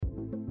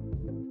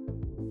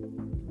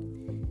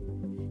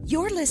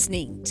You're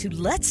listening to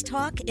Let's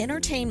Talk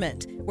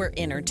Entertainment, where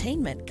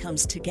entertainment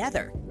comes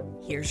together.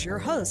 Here's your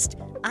host,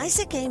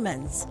 Isaac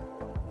Amons.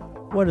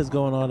 What is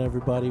going on,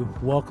 everybody?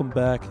 Welcome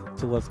back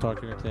to Let's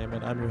Talk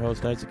Entertainment. I'm your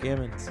host, Isaac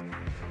Amons.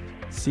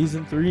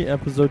 Season 3,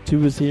 Episode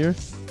 2 is here.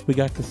 We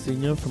got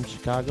Ksound from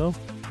Chicago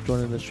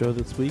joining the show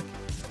this week.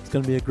 It's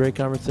going to be a great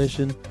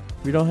conversation.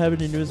 We don't have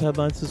any news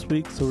headlines this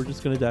week, so we're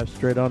just going to dive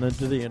straight on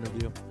into the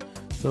interview.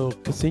 So,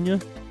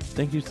 Ksound,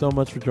 thank you so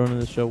much for joining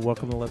the show.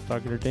 Welcome to Let's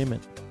Talk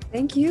Entertainment.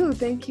 Thank you.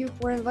 Thank you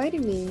for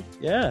inviting me.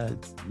 Yeah,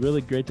 it's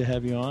really great to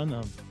have you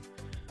on.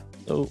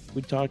 So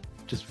we talked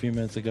just a few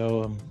minutes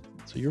ago.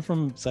 So you're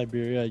from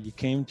Siberia. You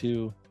came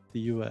to the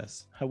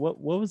U.S.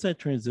 What was that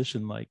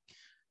transition like?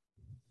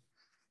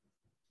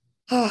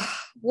 Okay.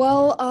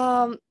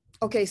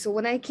 So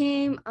when I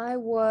came, I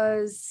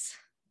was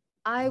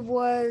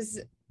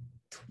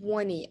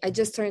 20. I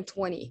just turned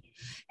 20,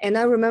 and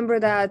I remember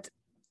that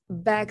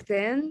back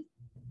then,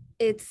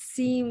 it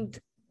seemed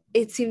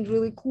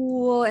really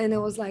cool, and it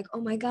was like, oh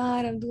my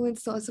God, I'm doing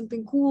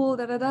something cool,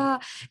 and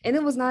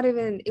it was not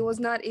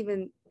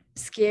even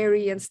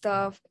scary and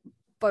stuff.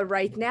 But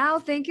right now,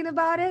 thinking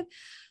about it,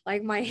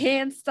 like my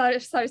hands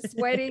start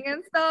sweating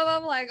and stuff.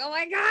 I'm like, oh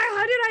my God,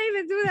 how did I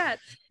even do that?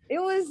 It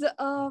was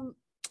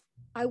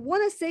I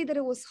want to say that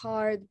it was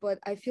hard, but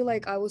I feel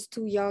like I was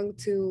too young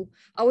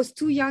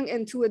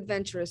and too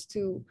adventurous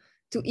to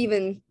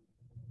even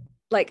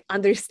like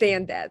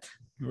understand that.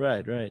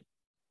 Right.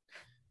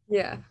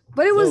 Yeah,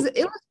 but it was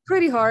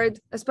pretty hard,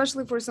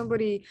 especially because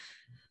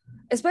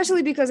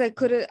I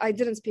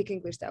didn't speak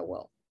English that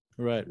well.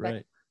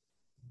 Right.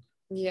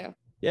 Yeah.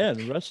 Yeah,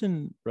 and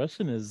Russian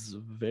is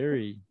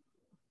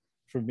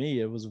for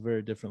me, it was a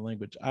very different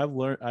language.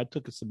 I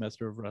took a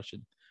semester of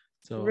Russian.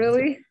 So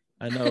really?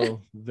 I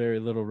know very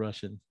little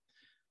Russian.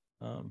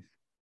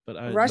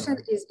 But Russian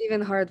is even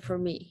hard for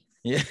me.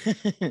 Yeah.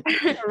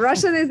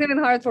 Russian is even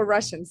hard for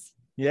Russians.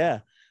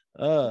 Yeah.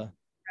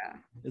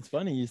 It's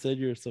funny you said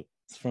you're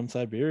from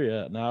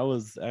Siberia, and I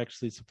was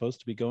actually supposed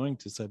to be going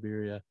to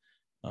Siberia.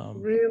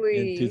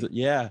 Really?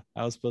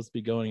 I was supposed to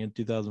be going in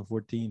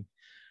 2014.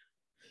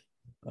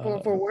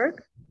 For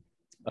work?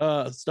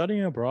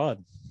 Studying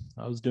abroad.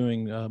 I was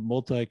doing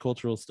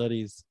multicultural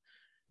studies,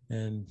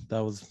 and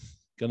that was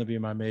going to be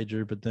my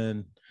major, but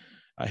then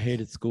I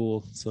hated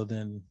school, so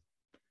then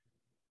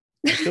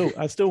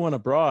I still went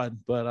abroad,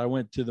 but I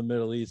went to the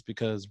Middle East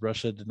because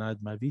Russia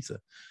denied my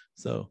visa.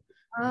 So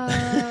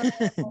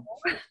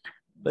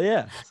but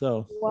yeah,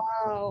 so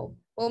wow.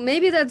 Well,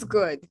 maybe that's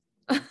good.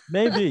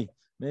 maybe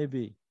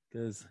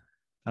because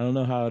I don't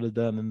know how I'd have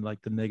done in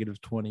like the negative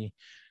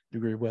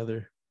 20-degree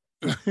weather.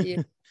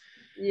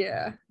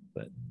 Yeah.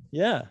 But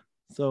yeah,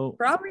 so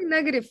probably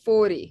negative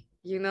 40,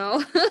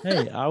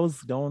 Hey, I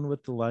was going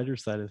with the lighter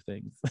side of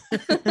things.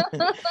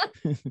 But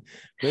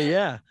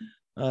yeah,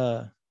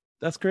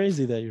 that's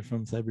crazy that you're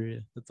from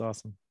Siberia. That's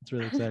awesome. It's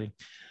really exciting.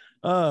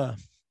 So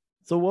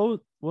what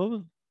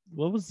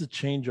was the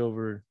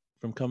changeover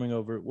from coming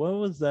over? What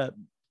was that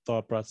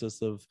thought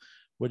process of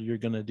what you're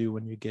gonna do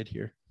when you get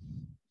here?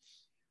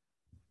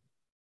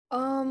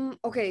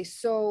 Okay,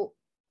 so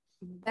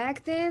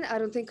back then I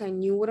don't think I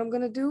knew what I'm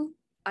gonna do.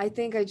 I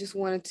think I just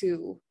wanted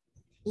to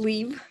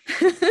leave.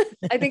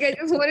 I think I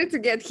just wanted to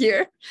get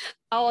here.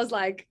 I was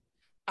like,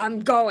 I'm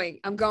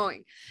going.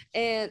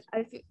 And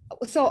I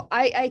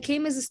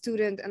came as a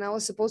student, and I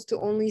was supposed to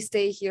only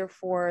stay here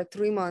for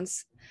 3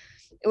 months.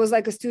 It was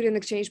like a student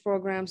exchange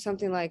program,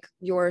 something like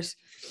yours.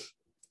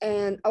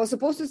 And I was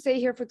supposed to stay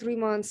here for 3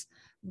 months,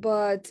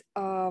 but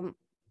I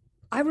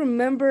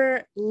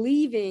remember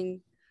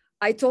leaving.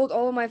 I told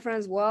all of my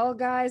friends, well,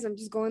 guys, I'm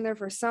just going there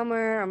for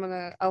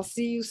summer. I'll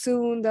see you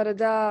soon,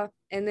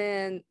 And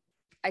then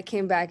I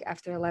came back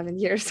after 11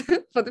 years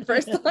for the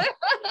first time.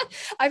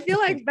 I feel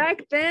like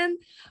back then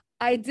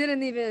I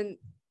didn't even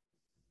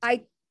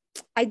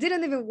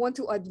want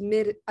to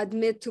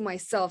admit to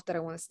myself that I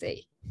want to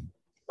stay.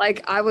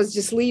 Like I was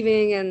just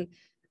leaving, and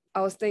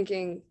I was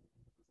thinking,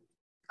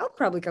 I'll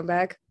probably come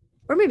back,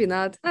 or maybe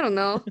not. I don't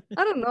know.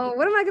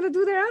 What am I gonna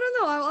do there? I don't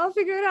know. I'll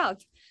figure it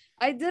out.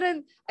 I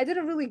didn't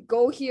really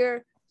go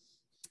here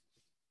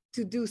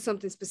to do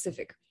something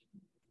specific.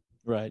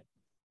 Right.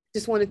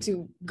 Just wanted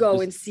to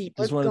go and see.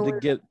 Just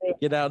wanted to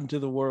get out into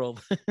the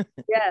world.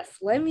 Yes,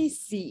 let me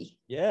see.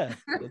 Yeah,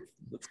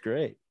 that's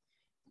great.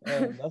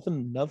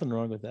 Nothing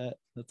wrong with that.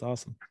 That's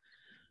awesome.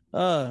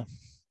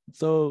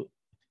 So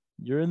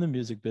you're in the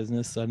music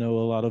business. I know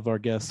a lot of our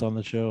guests on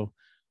the show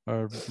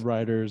are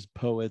writers,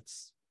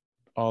 poets,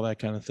 all that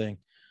kind of thing.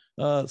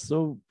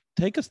 So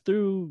take us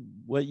through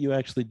what you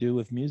actually do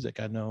with music.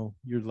 I know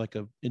you're like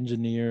an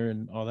engineer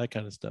and all that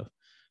kind of stuff.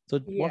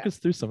 So walk us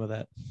through some of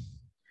that.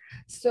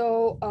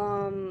 So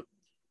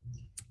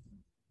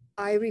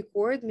I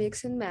record,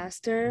 mix, and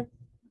master,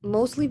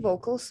 mostly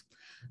vocals,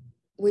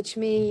 which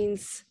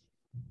means,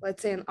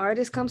 let's say an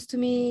artist comes to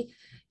me,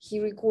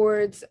 he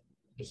records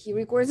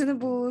in a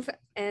booth,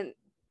 and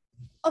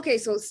okay,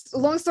 so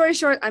long story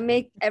short, I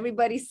make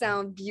everybody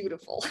sound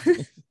beautiful.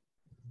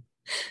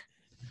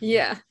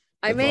 Yeah,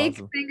 I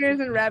make singers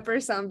and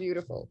rappers sound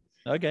beautiful.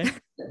 Okay.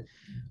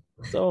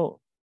 So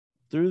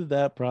through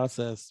that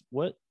process,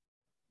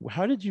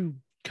 how did you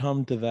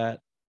come to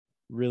that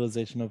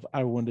realization of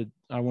I want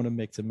to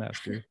mix and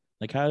master?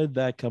 Like, how did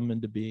that come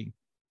into being?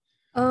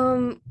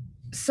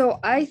 So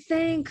I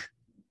think,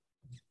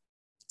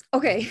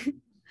 okay,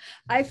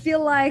 I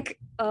feel like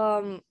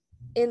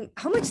in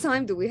how much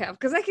time do we have?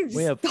 Because I can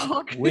just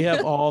talk. We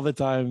have all the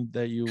time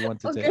that you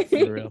want to Okay. take,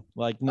 for real.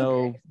 Like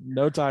Okay.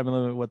 no time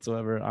limit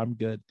whatsoever. I'm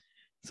good.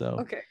 So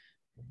Okay.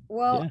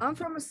 Well, yeah. I'm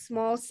from a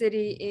small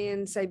city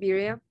in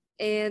Siberia,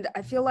 and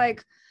I feel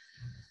like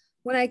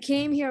when I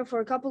came here for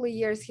a couple of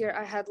years here,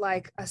 I had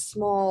like a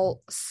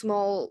small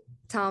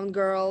town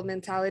girl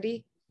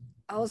mentality.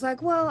 I was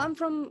like, well, I'm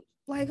from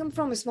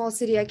a small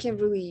city. I can't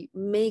really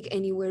make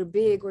anywhere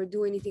big or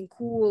do anything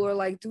cool or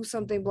like do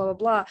something blah blah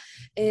blah.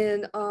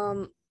 And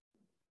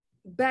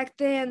back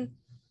then,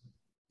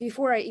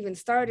 before I even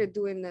started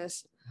doing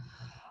this,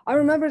 I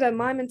remember that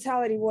my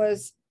mentality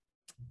was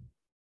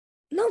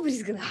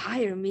nobody's gonna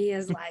hire me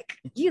as like,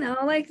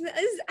 like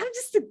I'm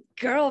just a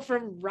girl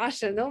from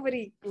Russia.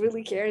 Nobody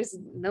really cares.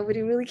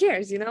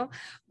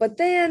 But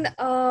then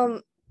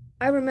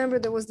I remember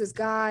there was this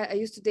guy. I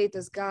used to date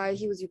this guy.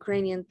 He was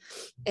Ukrainian,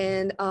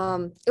 and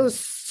it was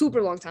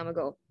super long time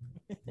ago.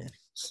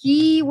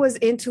 He was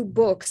into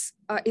books,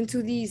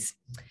 into these.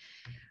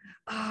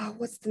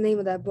 What's the name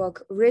of that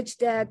book? Rich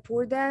Dad,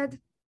 Poor Dad.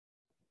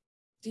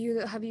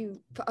 Have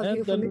you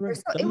familiar?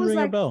 So it Doesn't was ring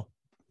a like, bell.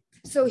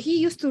 so he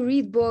used to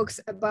read books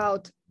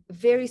about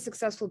very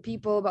successful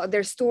people, about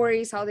their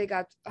stories, how they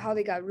got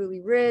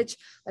really rich,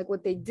 like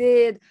what they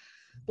did,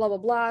 blah blah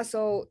blah.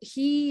 So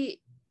he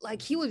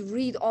would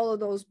read all of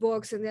those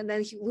books, and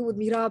then we would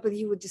meet up, and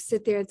he would just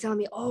sit there and tell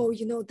me, oh,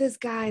 this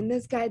guy and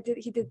this guy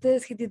did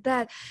this, he did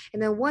that.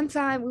 And then one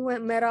time we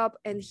met up,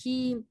 and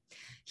he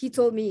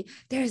told me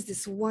there's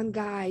this one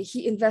guy,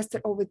 he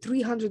invested over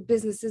 300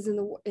 businesses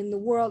in the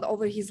world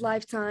over his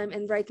lifetime,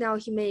 and right now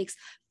he makes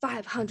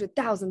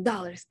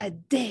 $500,000 a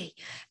day.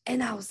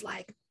 And I was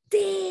like,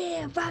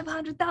 damn,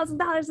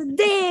 $500,000 a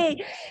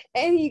day.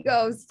 And he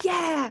goes,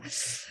 yeah.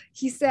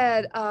 He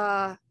said,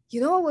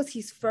 what was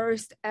his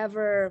first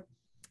ever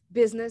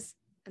business?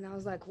 And I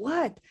was like,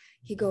 what?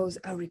 He goes,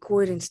 a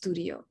recording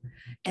studio.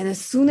 And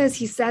as soon as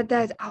he said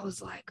that, I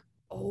was like,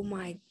 oh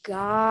my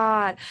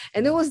God.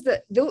 And it was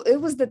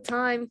the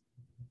time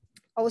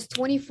I was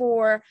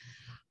 24.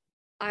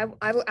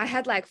 I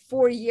had like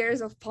 4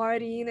 years of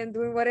partying and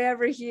doing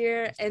whatever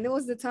here. And it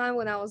was the time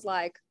when I was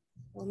like,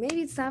 well,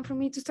 maybe it's time for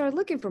me to start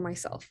looking for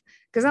myself,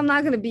 because I'm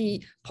not going to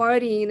be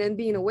partying and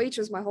being a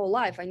waitress my whole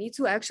life. I need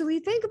to actually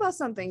think about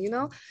something,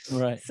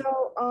 Right.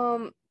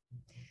 So,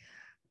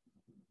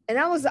 and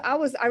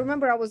I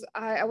remember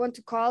I went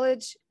to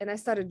college and I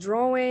started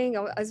drawing.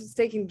 I was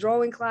taking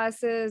drawing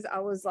classes. I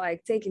was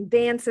like taking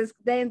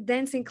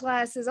dancing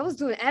classes. I was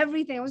doing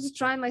everything. I was just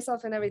trying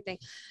myself and everything.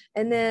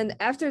 And then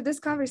after this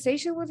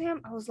conversation with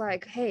him, I was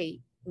like,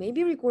 hey,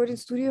 maybe a recording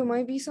studio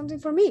might be something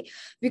for me,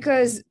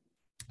 because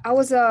I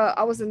was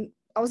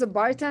a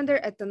bartender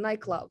at the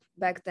nightclub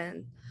back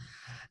then,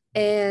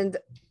 and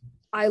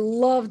I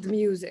loved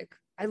music.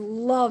 I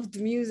loved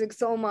music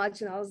so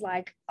much, and I was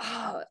like,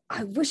 oh,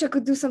 I wish I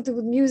could do something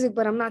with music,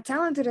 but I'm not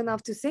talented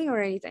enough to sing or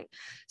anything.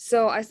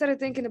 So I started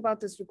thinking about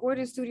this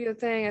recording studio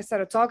thing. I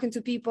started talking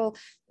to people,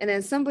 and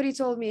then somebody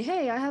told me,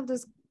 hey, I have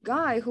this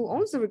guy who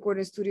owns the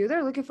recording studio.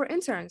 They're looking for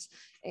interns,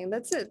 and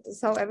that's it.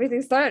 That's how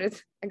everything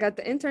started. I got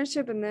the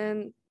internship, and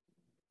then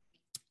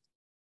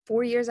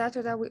 4 years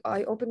after that,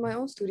 I opened my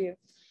own studio.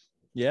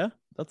 Yeah,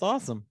 that's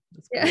awesome.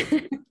 That's great.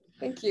 Yeah.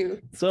 Thank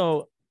you.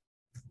 So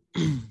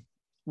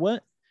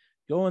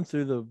going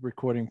through the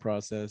recording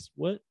process,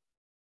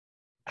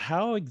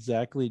 how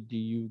exactly do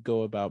you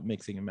go about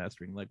mixing and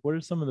mastering? Like, what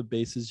are some of the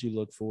bases you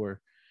look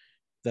for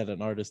that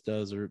an artist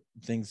does, or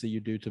things that you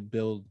do to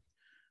build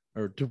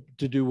or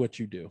to do what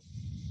you do?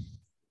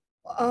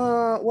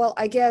 Well,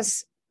 I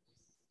guess,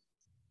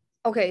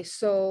 okay,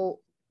 so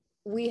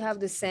we have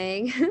the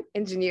saying,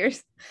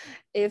 engineers,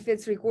 if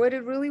it's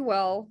recorded really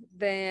well,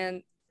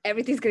 then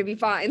everything's gonna be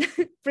fine.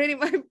 pretty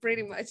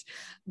much.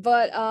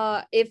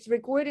 But if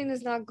recording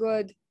is not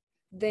good,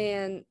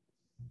 then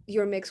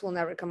your mix will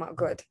never come out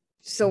good.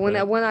 So when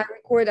I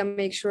record, I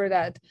make sure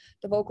that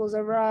the vocals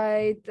are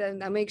right,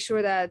 and I make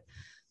sure that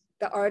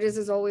the artist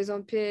is always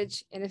on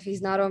pitch. And if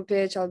he's not on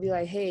pitch, I'll be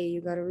like, hey,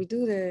 you gotta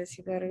redo this,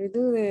 you gotta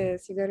redo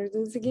this, you gotta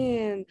do this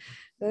again.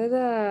 Da, da,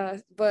 da.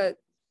 But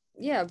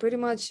yeah, pretty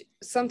much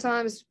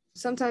sometimes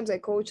I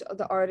coach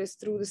the artist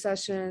through the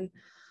session,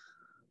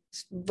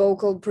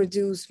 vocal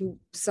produce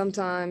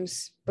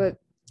sometimes, but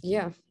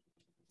yeah.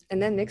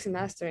 And then mix and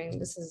mastering,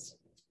 this is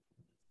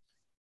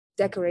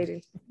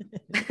decorating.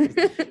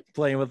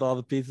 Playing with all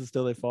the pieces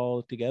till they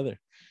fall together.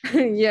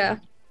 Yeah.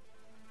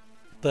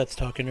 Let's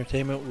Talk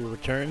Entertainment will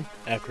return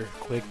after a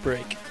quick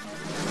break.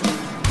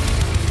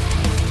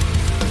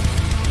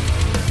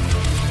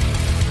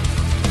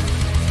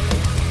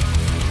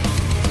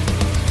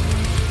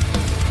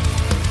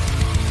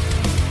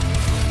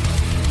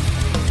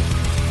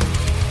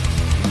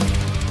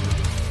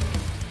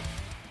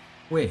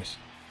 Wait,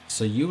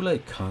 so you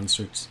like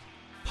concerts,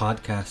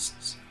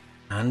 podcasts,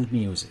 and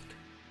music,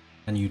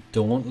 and you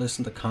don't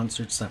listen to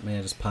Concerts That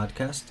Made Us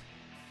podcast,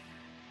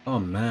 oh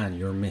man,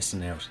 you're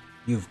missing out.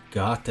 You've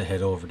got to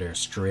head over there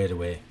straight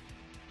away.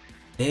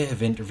 They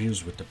have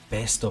interviews with the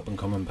best up and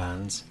coming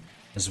bands,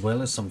 as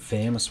well as some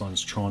famous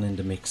ones thrown in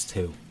the mix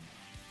too.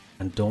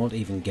 And don't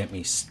even get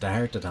me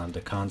started on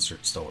the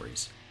concert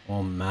stories.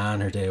 Oh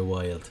man, are they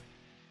wild.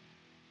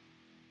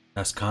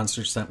 That's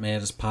Concerts That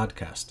Made Us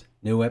podcast.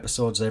 New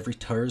episodes every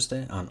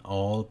Thursday on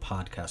all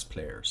podcast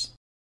players.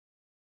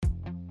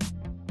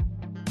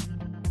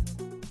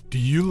 Do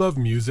you love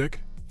music?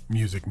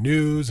 Music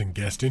news and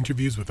guest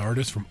interviews with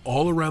artists from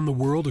all around the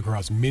world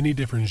across many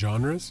different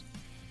genres?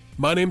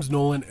 My name's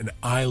Nolan and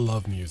I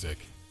love music.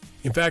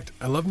 In fact,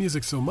 I love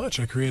music so much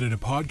I created a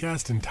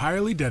podcast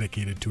entirely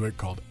dedicated to it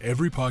called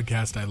Every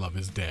Podcast I Love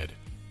Is Dead.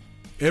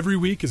 Every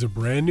week is a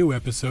brand new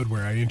episode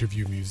where I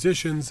interview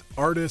musicians,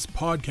 artists,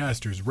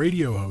 podcasters,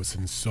 radio hosts,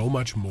 and so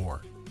much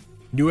more.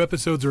 New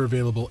episodes are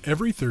available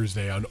every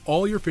Thursday on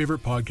all your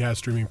favorite podcast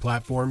streaming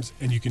platforms,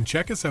 and you can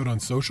check us out on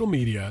social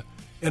media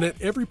and at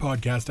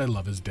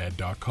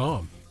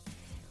everypodcastiloveisdead.com.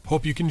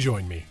 Hope you can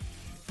join me.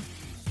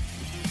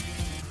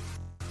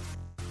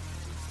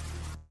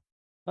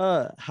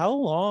 How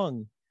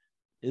long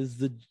is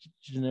the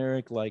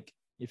generic, like,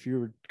 if you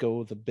were to go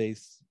with a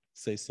bass,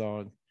 say,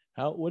 song,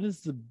 what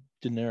is the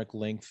generic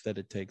length that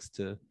it takes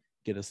to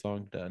get a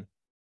song done?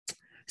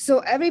 So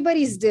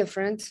everybody's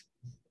different.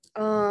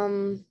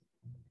 Let's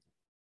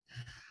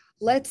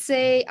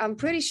say, I'm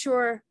pretty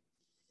sure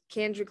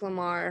Kendrick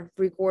Lamar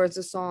records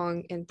a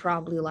song in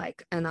probably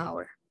like an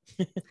hour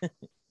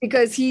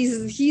because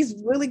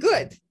he's really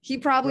good. He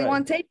probably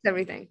one takes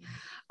everything.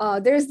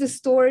 There's the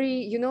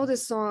story, you know, the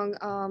song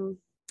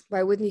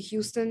by Whitney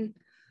Houston,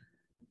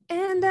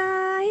 and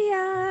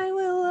I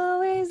will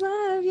always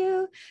love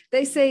you.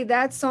 They say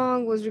that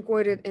song was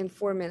recorded in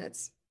 4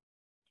 minutes.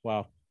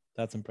 Wow,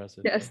 that's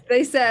impressive. Yes,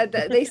 they said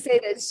that. They say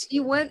that she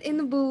went in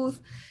the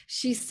booth,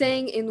 she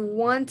sang in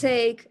one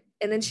take,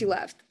 and then she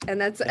left, and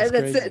that's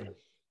it.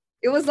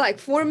 It was like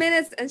 4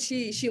 minutes, and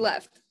she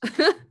left.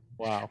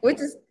 Wow,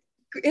 which is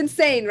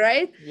insane,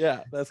 right?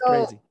 Yeah, that's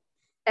crazy.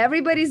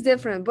 Everybody's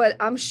different, but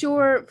I'm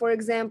sure, for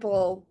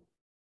example,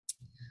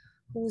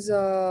 who's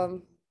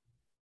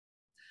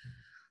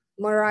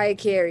Mariah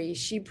Carey,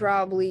 she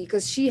probably,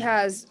 because she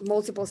has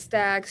multiple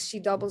stacks, she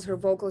doubles her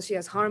vocals, she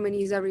has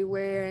harmonies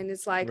everywhere, and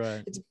it's like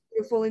it's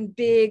beautiful and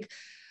big.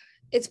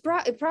 It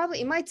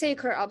might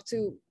take her up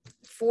to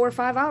 4 or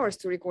 5 hours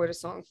to record a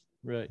song.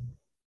 Right.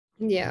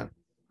 Yeah.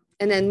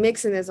 And then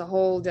mixing is a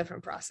whole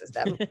different process.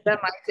 That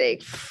might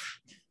take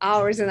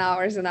hours and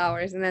hours and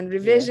hours, and then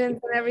revisions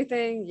and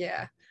everything.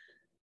 Yeah.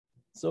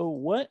 So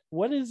what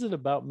is it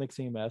about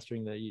mixing and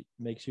mastering that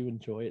makes you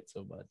enjoy it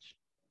so much?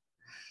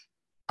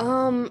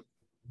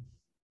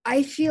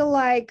 I feel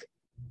like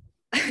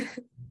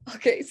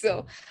okay,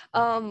 so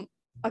a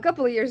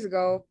couple of years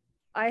ago,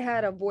 I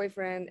had a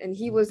boyfriend, and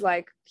he was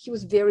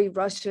very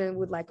Russian,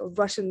 with like a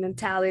Russian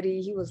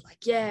mentality. He was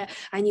like, yeah,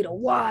 I need a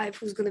wife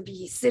who's going to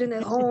be sitting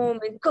at home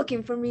and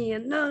cooking for me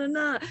and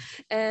no.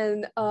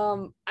 And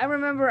I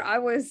remember I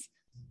was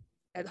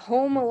at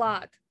home a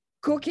lot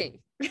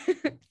cooking,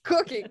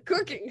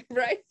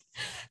 right?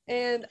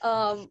 And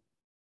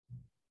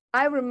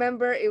I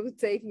remember it would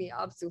take me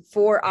up to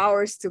 4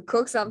 hours to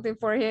cook something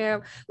for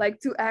him, like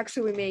to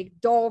actually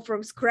make dough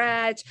from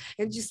scratch,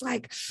 and just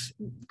like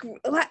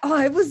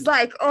it was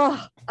like,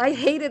 oh, I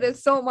hated it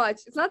so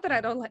much. It's not that I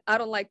don't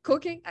like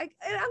cooking. I'm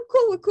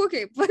cool with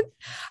cooking, but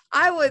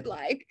I would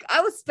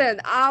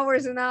spend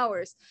hours and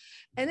hours,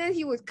 and then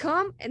he would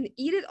come and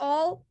eat it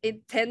all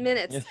in 10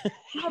 minutes.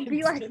 I'll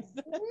be like,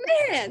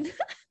 man,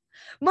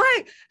 half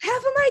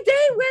of my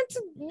day went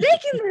to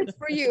making this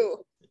for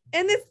you.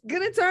 And it's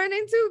gonna turn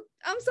into,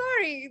 I'm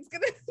sorry, it's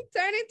gonna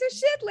turn into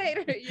shit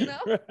later, you know?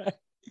 Right.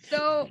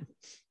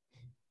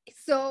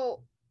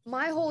 So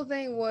my whole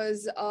thing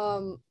was, I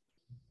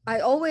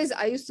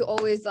used to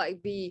always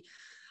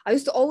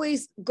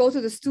go to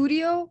the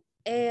studio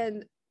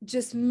and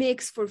just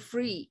mix for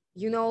free,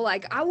 you know?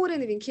 Like, I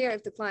wouldn't even care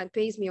if the client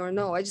pays me or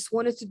no. I just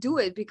wanted to do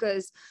it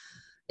because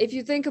if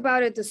you think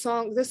about it, this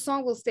song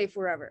will stay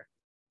forever.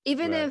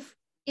 Even if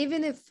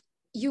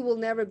you will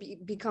never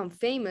become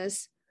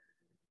famous,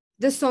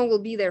 this song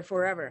will be there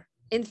forever.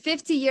 In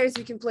 50 years,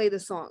 you can play the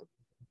song.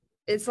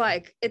 It's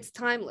like, it's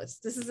timeless.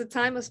 This is a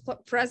timeless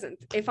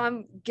present. If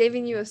I'm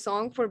giving you a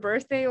song for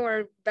birthday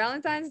or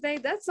Valentine's Day,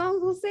 that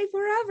song will stay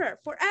forever.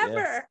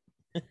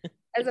 Yes.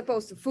 As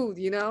opposed to food,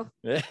 you know?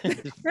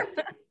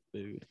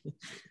 Food.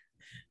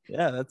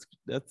 Yeah,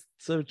 that's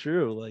so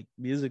true. Like,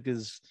 music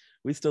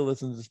we still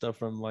listen to stuff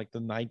from like the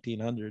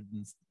 1900s,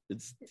 and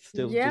it's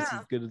still just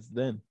as good as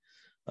then.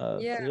 So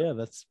yeah,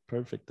 that's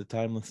perfect. The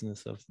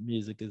timelessness of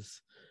music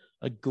is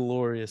a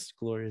glorious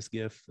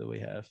gift that we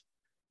have.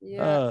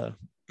 And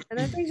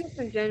I think just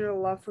in general,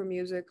 love for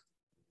music,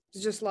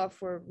 just love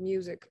for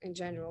music in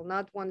general,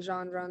 not one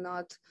genre,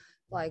 not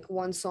like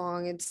one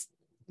song. It's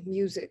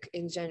music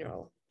in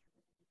general.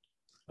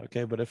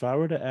 Okay, but if I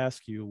were to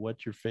ask you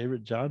what your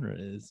favorite genre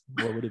is,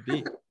 what would it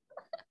be?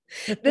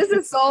 This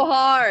is so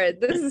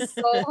hard. This is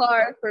so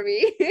hard for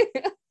me.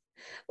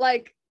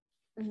 Like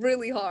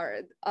really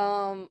hard.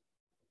 I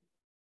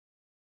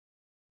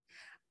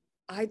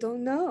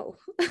don't know.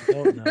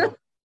 Don't know.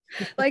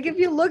 Like if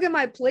you look at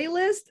my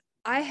playlist,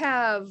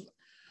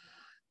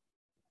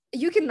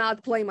 you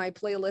cannot play my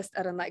playlist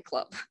at a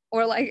nightclub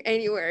or like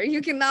anywhere.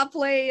 You cannot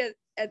play it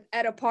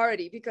at a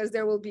party because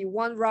there will be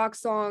one rock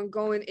song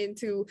going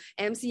into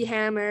MC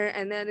Hammer,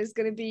 and then it's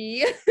gonna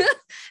be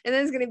and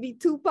then it's gonna be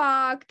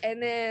Tupac,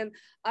 and then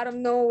out of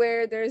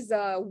nowhere there's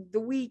The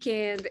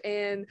Weeknd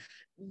and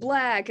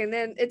Black, and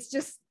then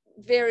it's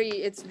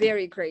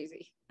very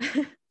crazy.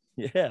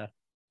 Yeah.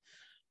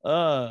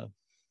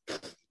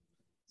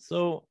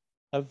 So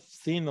I've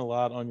seen a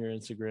lot on your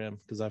Instagram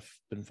because I've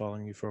been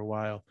following you for a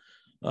while.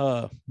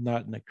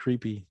 Not in a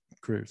creepy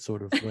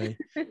sort of way,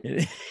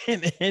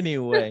 in any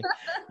way.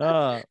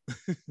 But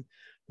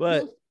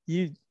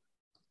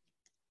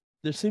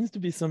there seems to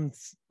be some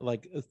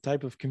like a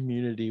type of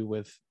community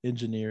with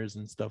engineers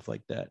and stuff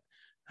like that.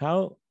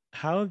 How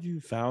have you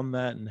found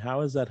that, and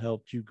how has that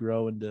helped you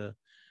grow into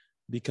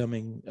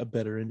becoming a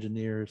better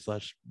engineer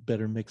 /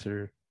 better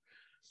mixer?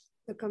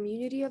 The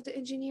community of the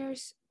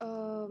engineers,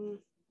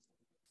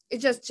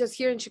 it's just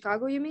here in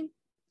Chicago, you mean?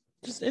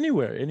 Just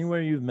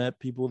anywhere you've met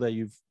people that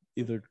you've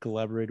either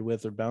collaborated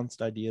with or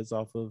bounced ideas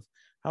off of.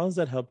 How has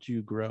that helped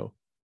you grow?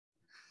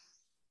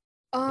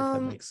 If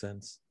that makes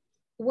sense.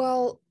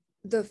 Well,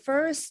 the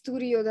first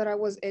studio that I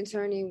was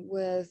interning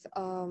with,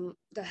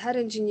 the head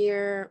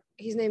engineer,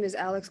 his name is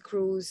Alex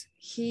Cruz.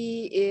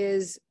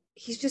 He's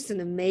just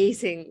an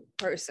amazing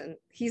person.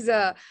 He's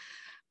very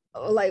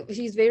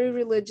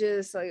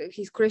religious, like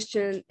he's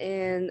Christian,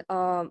 and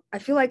I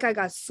feel like I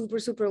got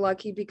super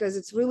lucky because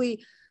it's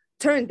really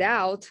turned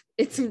out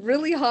it's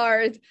really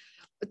hard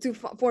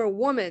for a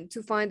woman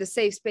to find a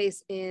safe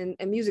space in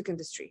a music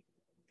industry,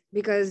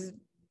 because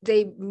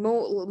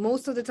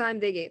most of the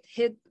time they get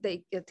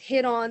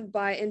hit on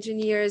by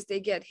engineers, they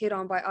get hit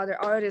on by other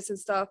artists and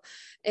stuff.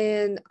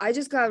 And I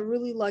just got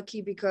really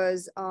lucky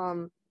because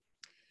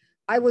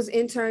I was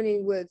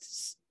interning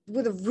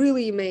with a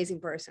really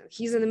amazing person.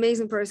 He's an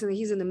amazing person.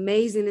 He's an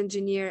amazing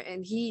engineer,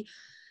 and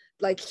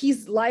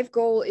his life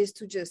goal is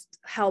to just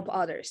help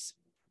others.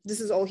 This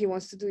is all he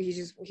wants to do.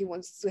 He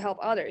wants to help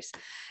others,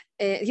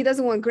 and he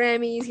doesn't want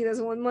Grammys. He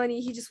doesn't want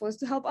money. He just wants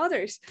to help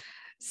others.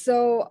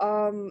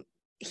 So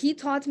he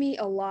taught me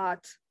a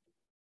lot.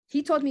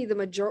 He taught me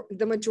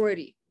the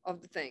majority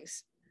of the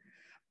things.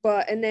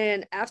 And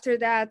then after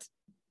that,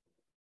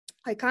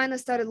 I kind of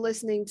started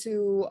listening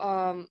to.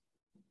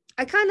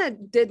 I kind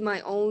of did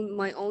my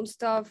own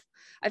stuff.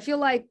 I feel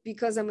like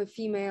because I'm a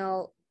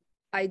female,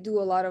 I do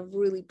a lot of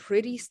really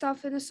pretty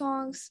stuff in the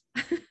songs.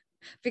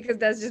 Because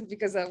that's just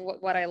because of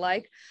what I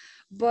like.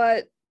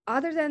 But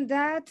other than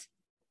that,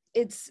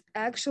 it's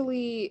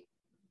actually,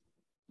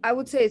 I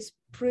would say it's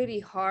pretty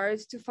hard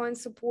to find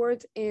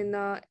support in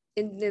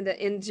the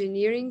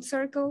engineering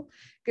circle,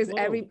 because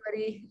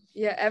everybody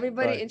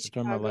Sorry, in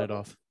Chicago. turn my light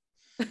off.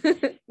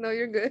 No,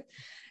 you're good.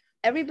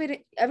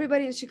 Everybody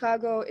in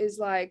Chicago is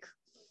like,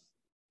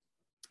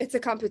 it's a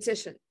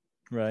competition.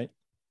 Right.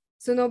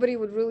 So nobody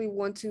would really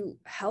want to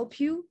help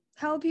you,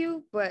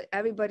 but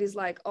everybody's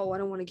like, oh, I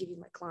don't want to give you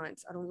my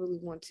clients, I don't really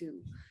want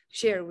to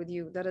share with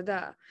you, but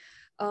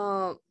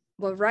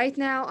right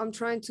now I'm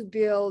trying to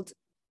build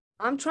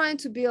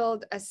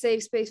a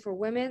safe space for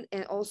women,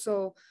 and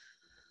also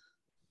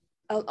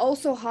I'm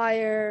also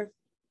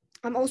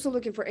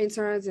looking for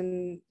interns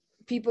and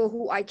people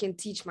who I can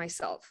teach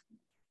myself,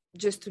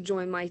 just to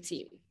join my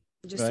team,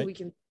 just so we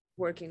can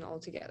working all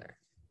together.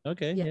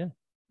 Okay. Yeah,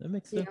 that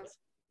makes sense.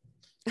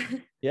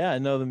 Yeah, I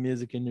know the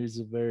music industry is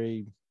a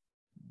very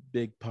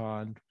big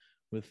pond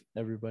with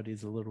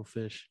everybody's a little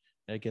fish.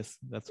 I guess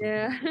that's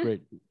a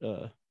great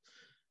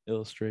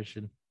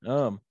illustration.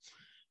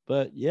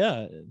 But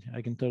yeah,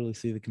 I can totally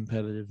see the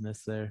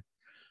competitiveness there.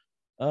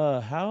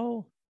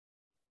 How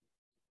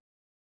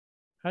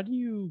do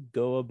you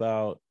go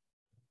about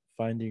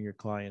finding your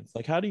clients?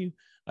 Like, I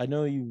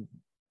know you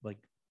like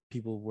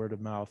people word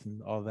of mouth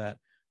and all that.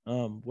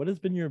 What has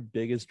been your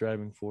biggest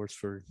driving force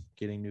for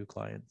getting new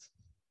clients?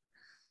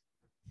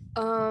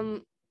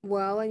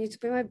 Well, I need to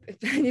pay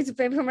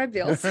for my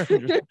bills. To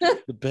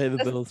pay the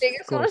bills,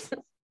 of course.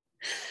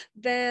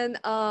 Then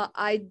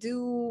I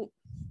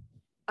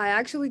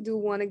actually do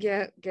want to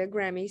get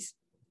Grammys,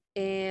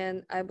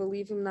 and I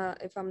believe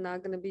if I'm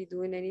not gonna be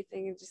doing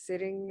anything and just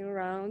sitting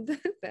around,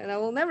 then I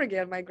will never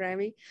get my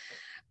Grammy.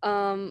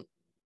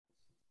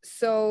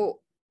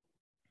 So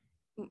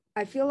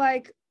I feel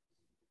like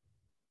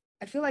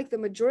the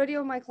majority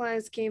of my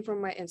clients came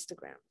from my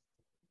Instagram.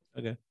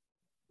 Okay.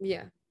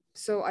 Yeah.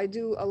 So I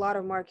do a lot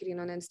of marketing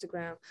on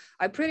Instagram.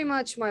 I pretty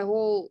much my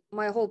whole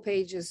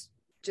page is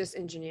just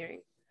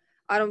engineering.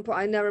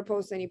 I never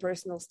post any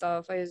personal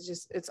stuff.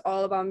 It's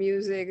all about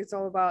music. It's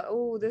all about,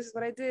 oh, this is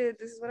what I did.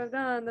 This is what I've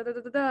done.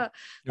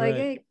 Like,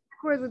 hey,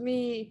 record with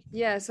me.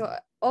 Yeah. So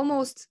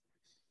almost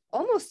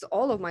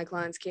all of my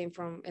clients came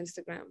from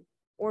Instagram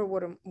or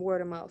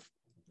word of mouth.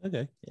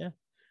 Okay. Yeah.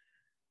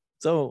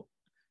 So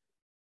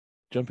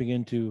jumping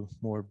into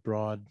more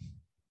broad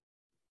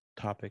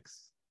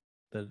topics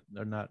that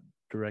are not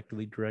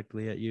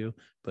directly at you,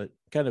 but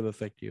kind of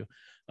affect you.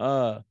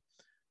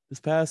 This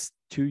past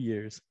 2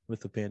 years with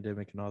the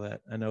pandemic and all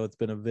that, I know it's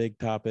been a big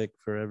topic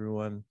for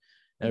everyone.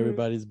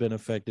 Everybody's been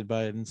affected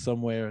by it in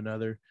some way or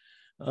another.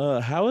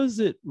 How has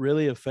it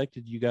really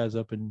affected you guys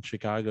up in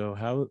Chicago?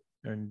 How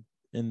in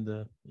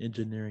the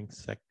engineering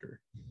sector?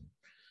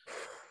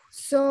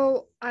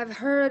 So I've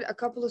heard a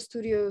couple of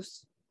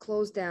studios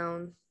close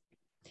down,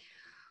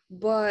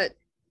 but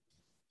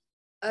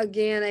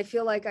again, I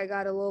feel like I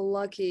got a little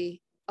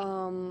lucky.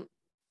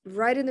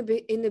 Right in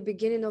the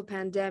beginning of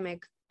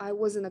pandemic, I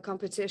was in a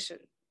competition.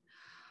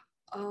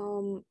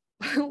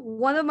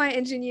 One of my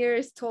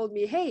engineers told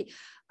me, "Hey,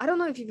 I don't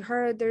know if you've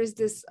heard, there's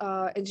this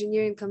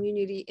engineering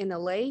community in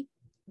LA.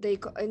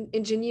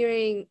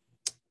 Engineering,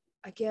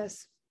 I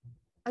guess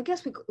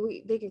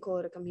they can call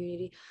it a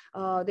community.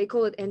 They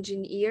call it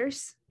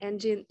engineers.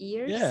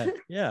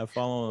 Yeah,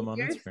 follow them on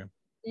Instagram.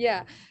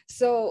 Yeah,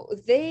 so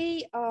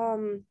they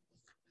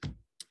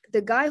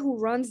the guy who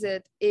runs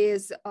it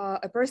is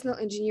a personal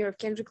engineer of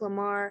Kendrick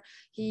Lamar.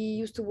 He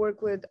used to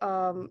work with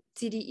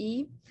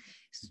TDE.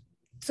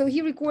 So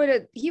he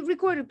recorded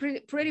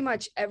pretty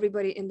much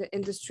everybody in the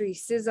industry.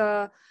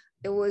 SZA,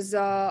 it was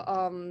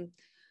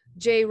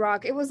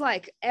J-Rock. It was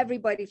like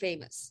everybody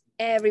famous.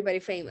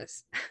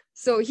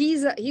 So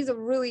he's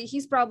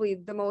probably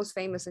the most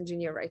famous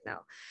engineer right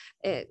now.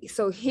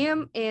 So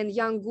him and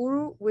Young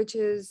Guru, which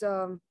is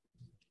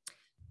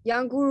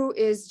Young Guru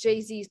is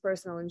Jay-Z's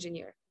personal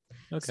engineer.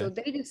 Okay. So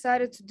they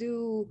decided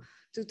to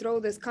throw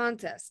this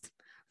contest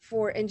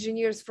for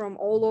engineers from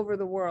all over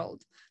the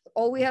world.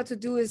 All we had to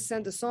do is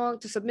send a song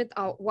to submit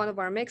one of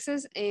our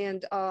mixes,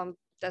 and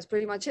that's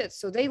pretty much it.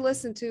 So they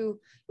listened to,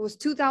 it was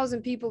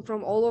 2,000 people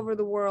from all over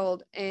the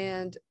world,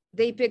 and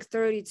they picked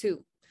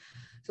 32.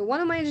 So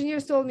one of my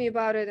engineers told me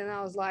about it, and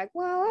I was like,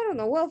 well, I don't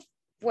know. Well,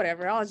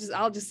 whatever. I'll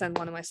just send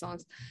one of my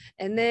songs.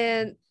 And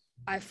then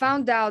I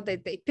found out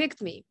that they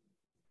picked me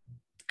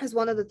as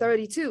one of the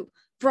 32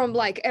 from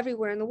like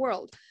everywhere in the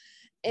world.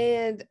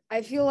 And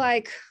I feel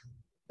like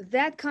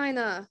that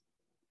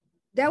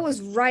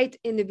was right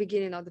in the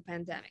beginning of the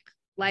pandemic,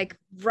 like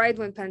right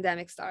when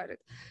pandemic started.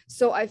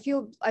 So I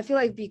feel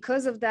like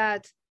because of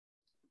that,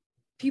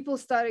 people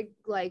started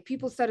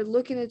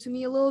looking into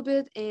me a little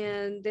bit,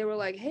 and they were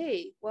like,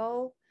 hey,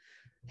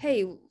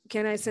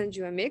 can I send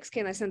you a mix?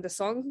 Can I send a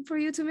song for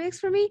you to mix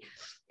for me?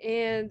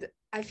 And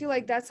I feel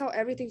like that's how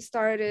everything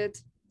started.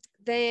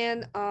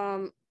 Then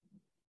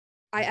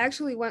I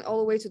actually went all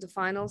the way to the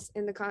finals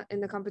in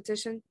the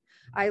competition.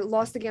 I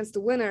lost against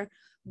the winner,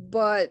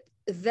 but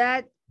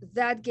that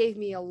gave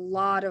me a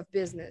lot of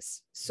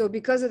business. So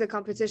because of the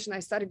competition, I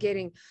started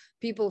getting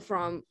people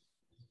from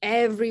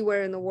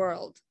everywhere in the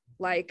world.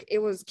 Like it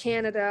was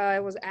Canada,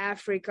 it was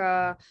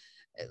Africa,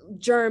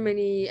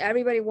 Germany.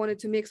 Everybody wanted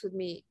to mix with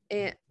me.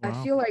 And wow.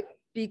 I feel like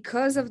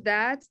because of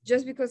that,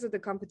 just because of the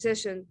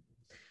competition,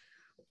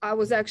 I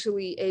was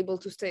actually able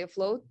to stay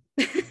afloat.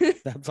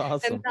 That's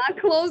awesome. And not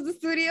close the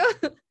studio.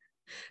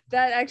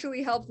 That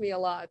actually helped me a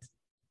lot.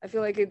 I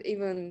feel like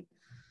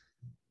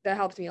that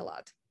helped me a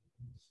lot.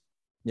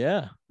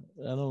 Yeah.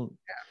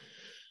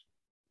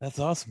 That's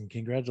awesome.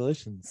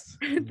 Congratulations.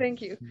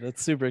 Thank you.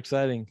 That's super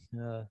exciting.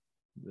 I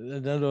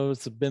know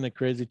it's been a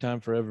crazy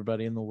time for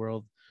everybody in the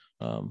world.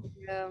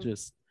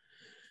 Just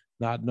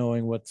not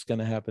knowing what's going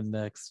to happen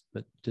next,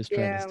 but just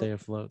trying to stay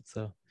afloat.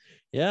 So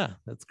yeah,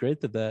 that's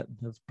great.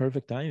 That's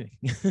perfect timing.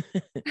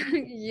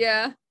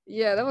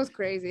 Yeah, that was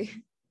crazy.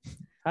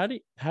 How do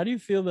you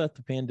feel that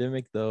the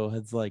pandemic though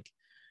has like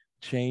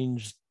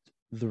changed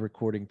the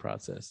recording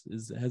process?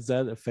 Has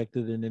that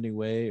affected in any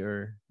way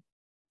or?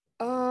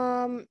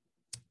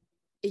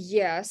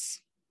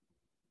 Yes.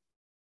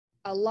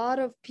 A lot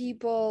of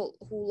people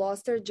who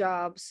lost their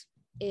jobs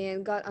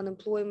and got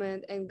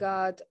unemployment and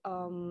got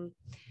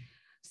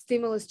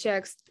stimulus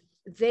checks,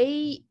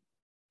 I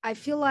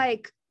feel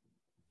like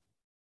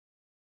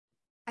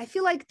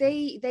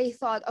they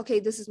thought, okay,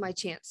 this is my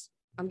chance.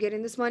 I'm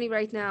getting this money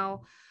right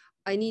now.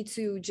 I need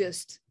to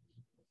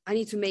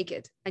make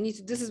it.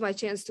 This is my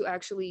chance to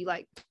actually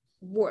like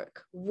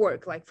work,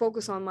 like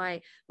focus on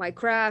my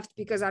craft,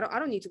 because I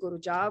don't need to go to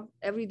job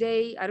every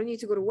day. I don't need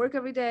to go to work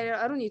every day.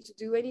 I don't need to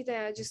do anything.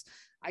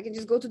 I can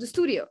just go to the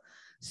studio.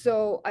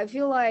 So I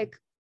feel like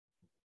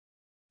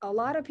a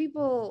lot of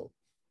people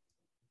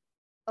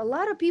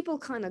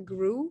kind of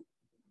grew,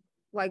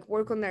 like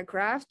work on their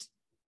craft.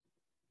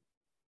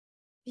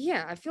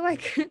 Yeah, I feel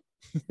like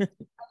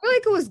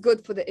it was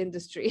good for the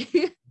industry.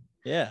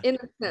 Yeah, in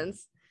a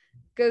sense,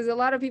 because a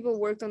lot of people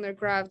worked on their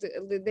craft.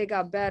 They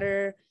got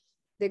better.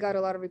 They got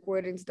a lot of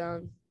recordings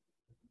done.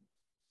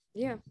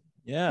 Yeah.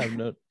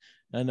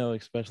 I know,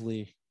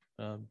 especially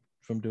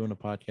from doing a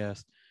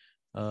podcast,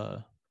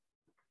 that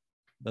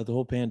the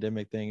whole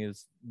pandemic thing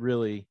is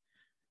really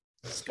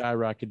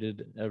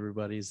skyrocketed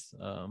everybody's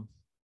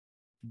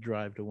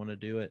drive to want to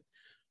do it.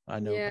 I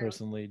know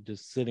personally,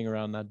 just sitting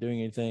around not doing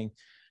anything,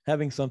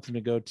 having something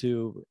to go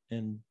to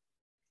and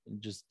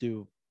just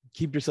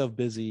keep yourself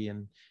busy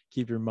and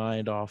keep your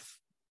mind off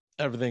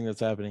everything that's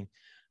happening.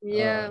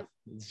 Yeah.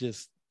 It's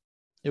just,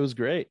 it was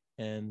great.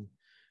 And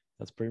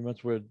that's pretty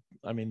much where,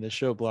 I mean, the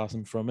show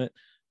blossomed from it.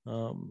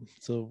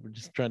 So we're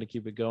just trying to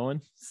keep it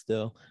going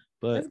still.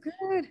 But That's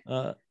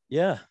good.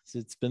 yeah,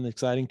 it's been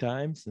exciting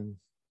times and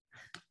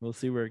we'll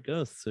see where it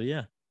goes. So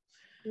yeah.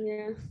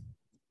 Yeah.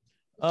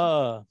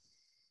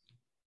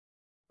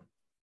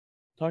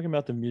 Talking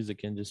about the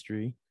music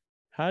industry,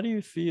 how do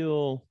you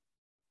feel,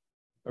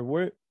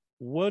 or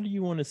what do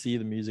you want to see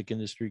the music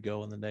industry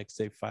go in the next,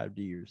 say, 5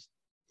 years?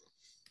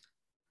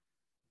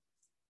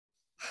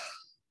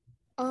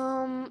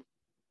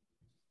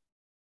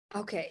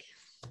 Okay.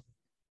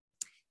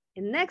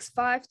 In the next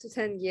 5 to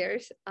 10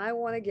 years, I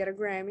want to get a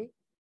Grammy.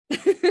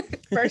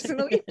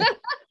 Personally.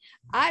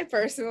 I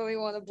personally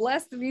want to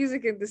bless the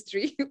music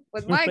industry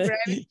with my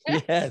Grammy.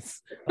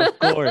 Yes, of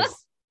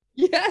course.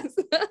 Yes.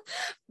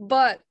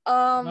 But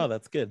Oh,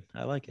 that's good.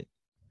 I like it.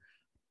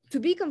 to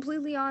be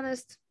completely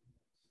honest,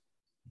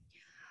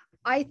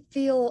 I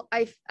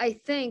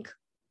think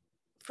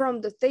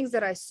from the things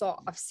that I've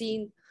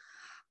seen,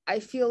 I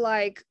feel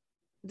like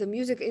the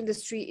music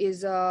industry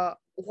is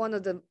one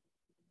of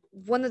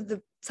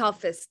the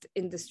toughest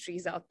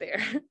industries out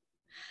there.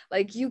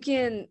 Like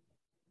it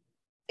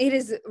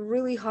is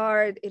really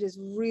hard. It is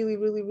really,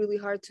 really, really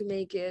hard to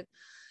make it.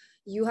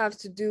 You have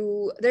to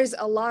do, there's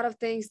a lot of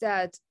things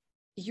that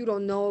you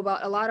don't know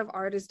about. A lot of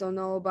artists don't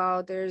know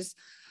about. There's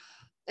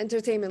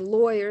entertainment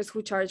lawyers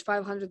who charge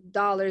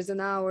 $500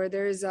 an hour.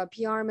 There's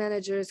PR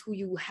managers who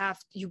you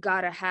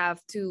gotta have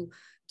to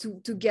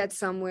get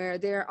somewhere.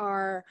 There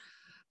are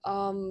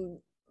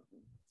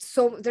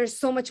so there's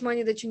so much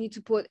money that you need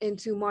to put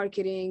into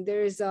marketing.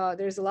 There's a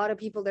lot of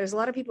people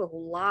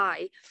who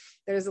lie.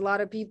 There's a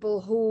lot of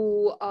people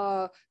who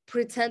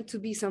pretend to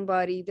be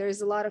somebody.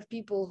 There's a lot of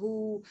people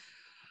who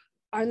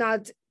are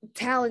not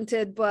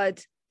talented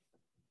but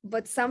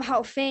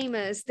somehow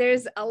famous.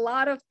 There's a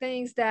lot of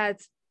things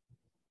that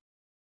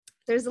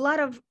there's a lot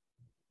of,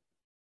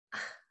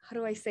 how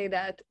do I say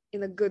that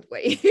in a good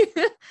way?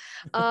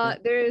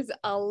 There's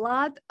a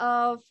lot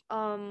of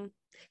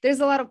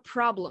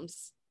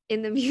problems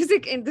in the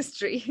music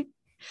industry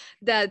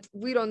that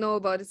we don't know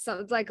about. It's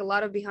like a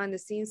lot of behind the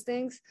scenes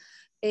things.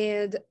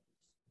 And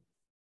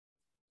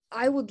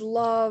I would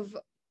love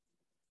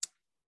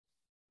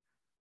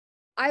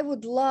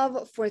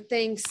for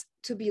things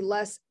to be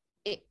less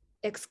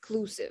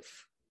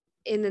exclusive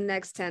in the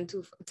next 5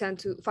 to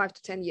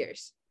 10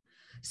 years.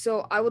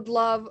 So I would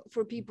love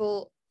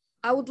people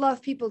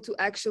to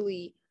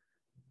actually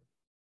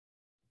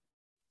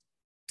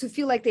to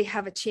feel like they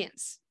have a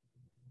chance,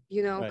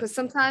 because Right.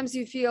 sometimes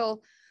you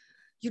feel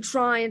you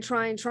try and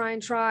try and try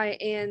and try,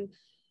 and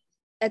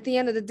at the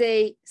end of the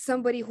day,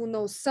 somebody who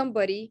knows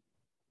somebody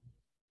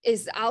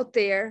is out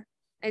there,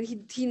 and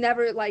he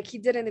never, like, he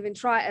didn't even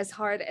try as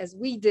hard as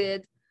we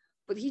did,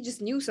 but he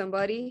just knew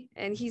somebody,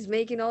 and he's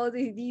making all of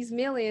these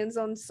millions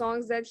on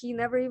songs that he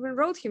never even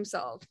wrote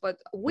himself.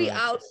 But we Right.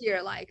 out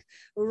here like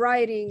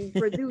writing,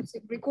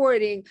 producing,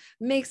 recording,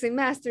 mixing,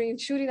 mastering,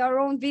 shooting our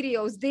own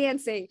videos,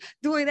 dancing,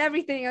 doing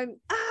everything, and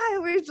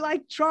we're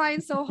like trying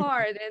so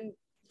hard, and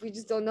we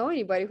just don't know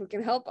anybody who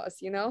can help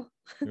us,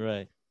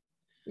 Right.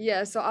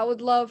 Yeah, so I would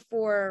love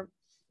for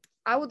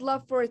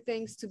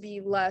things to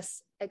be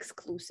less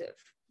exclusive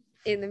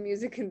in the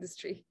music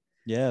industry.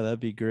 Yeah,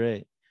 that'd be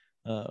great.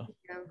 Yeah.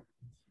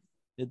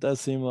 It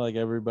does seem like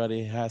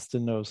everybody has to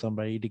know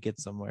somebody to get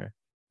somewhere.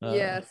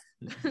 Yes.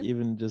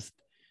 Even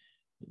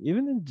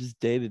in just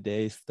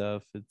day-to-day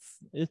stuff,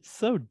 it's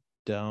so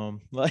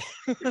dumb. Like,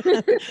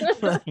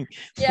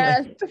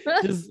 Yes.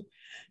 just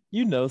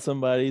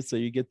somebody, so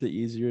you get the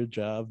easier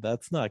job.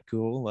 That's not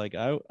cool. Like,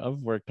 I've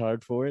worked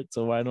hard for it,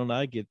 so why don't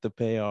I get the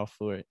payoff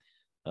for it?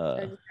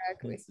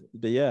 Exactly.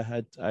 But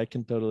yeah, I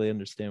can totally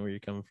understand where you're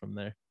coming from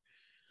there.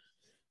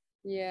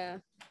 Yeah.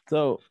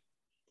 So,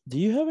 do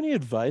you have any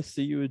advice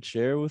that you would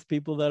share with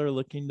people that are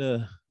looking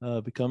to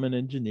become an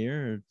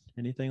engineer or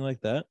anything like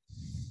that?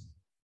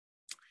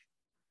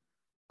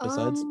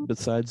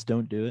 Besides,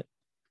 don't do it.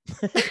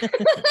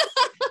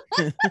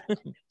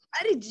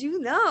 How did you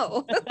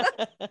know?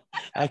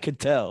 I could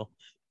tell.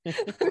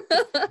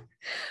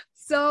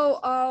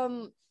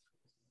 So,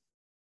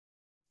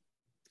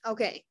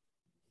 okay.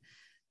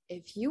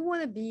 If you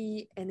want to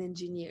be an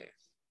engineer,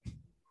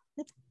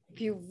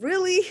 if you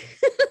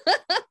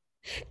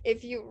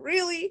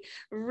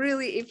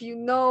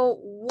know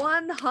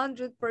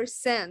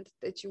 100%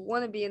 that you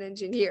want to be an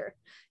engineer,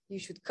 you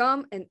should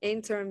come and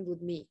intern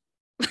with me.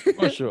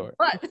 For sure.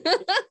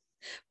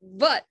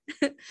 But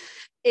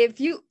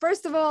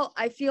first of all,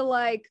 I feel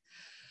like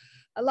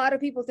a lot of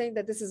people think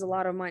that this is a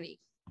lot of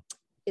money.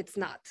 It's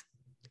not.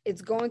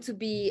 It's going to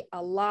be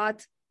a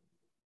lot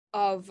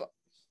of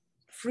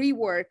free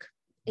work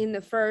in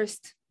the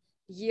first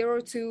year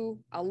or two.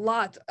 A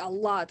lot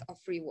of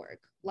free work,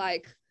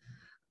 like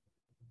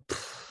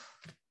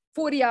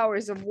 40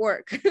 hours of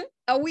work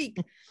a week.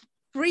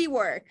 Free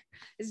work.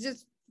 It's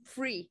just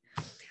free.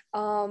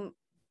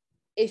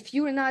 If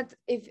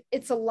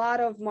it's a lot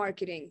of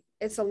marketing,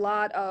 it's a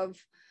lot of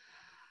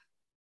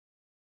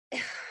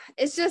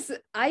it's just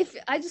I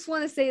just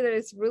want to say that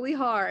it's really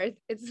hard.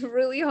 It's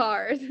really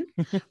hard.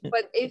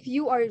 But if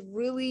you are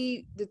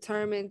really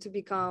determined to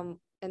become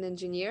an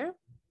engineer,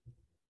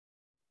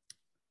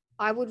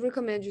 I would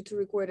recommend you to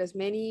record as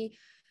many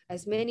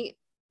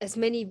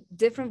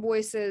different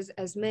voices,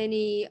 as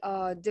many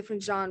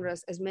different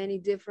genres, as many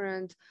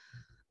different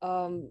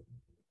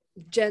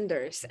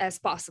genders as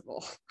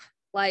possible.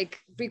 Like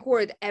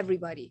record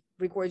everybody,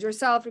 record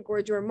yourself,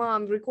 record your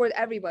mom, record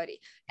everybody.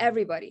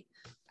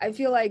 I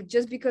feel like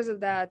just because of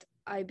that,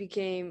 I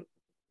became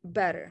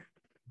better,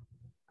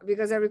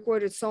 because I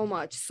recorded so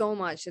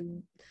much.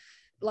 And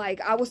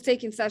like I was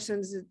taking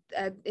sessions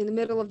in the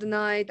middle of the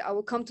night. I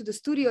would come to the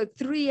studio at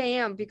 3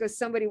 a.m. because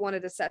somebody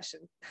wanted a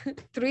session.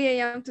 3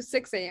 a.m. to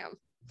 6 a.m.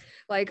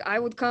 Like I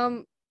would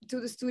come to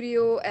the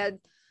studio at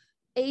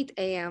 8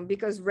 a.m.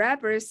 because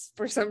rappers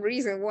for some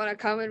reason want to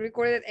come and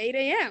record at 8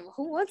 a.m.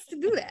 Who wants to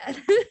do that?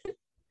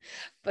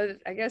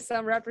 But I guess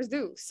some rappers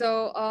do.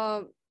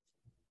 So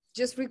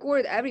just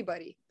record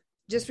everybody.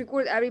 Just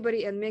record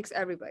everybody and mix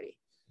everybody.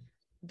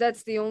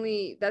 That's the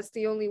only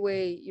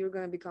way you're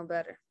gonna become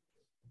better.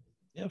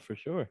 Yeah, for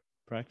sure.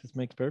 Practice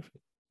makes perfect.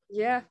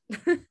 Yeah.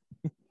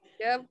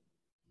 Yeah.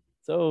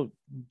 So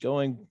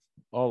going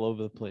all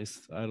over the place,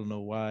 I don't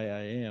know why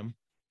I am,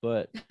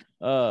 but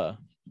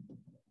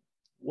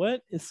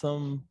what is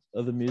some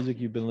of the music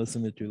you've been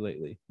listening to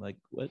lately? Like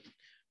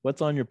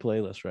what's on your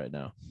playlist right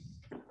now?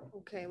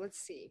 Okay, let's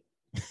see.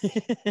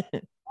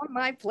 On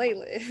my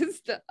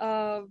playlist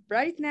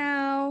right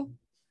now.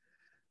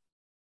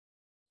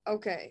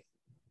 Okay.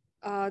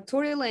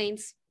 Tory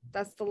Lanez,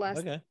 that's the last.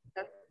 Okay.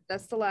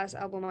 That's the last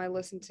album I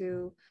listened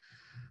to.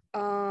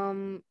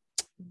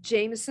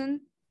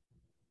 Jameson.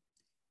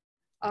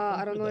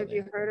 I don't know if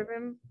you've heard of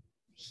him.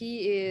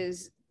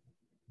 He's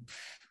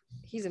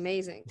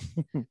amazing.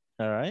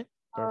 All right.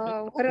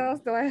 Perfect. What else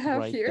do I have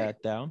Write here?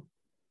 that down.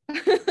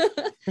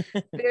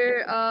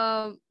 There,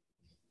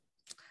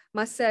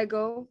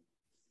 Masego.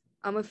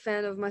 I'm a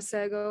fan of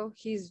Masego.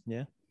 He's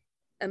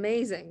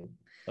amazing.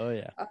 Oh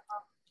yeah.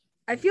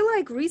 I feel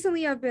like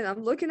recently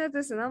I'm looking at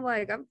this and I'm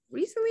like, I've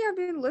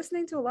been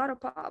listening to a lot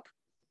of pop.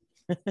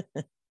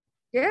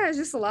 Yeah, it's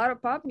just a lot of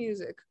pop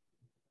music.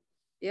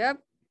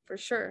 Yep, for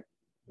sure.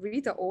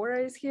 Rita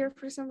Ora is here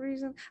for some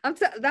reason. I'm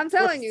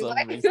telling you,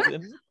 like,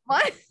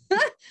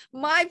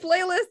 my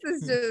playlist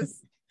is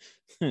just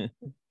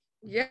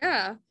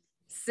yeah.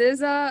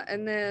 SZA,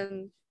 and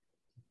then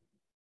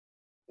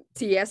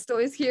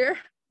Tiesto is here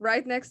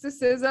right next to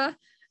SZA.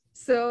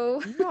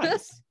 So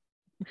nice.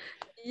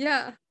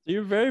 Yeah.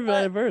 You're very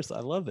diverse. I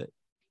love it.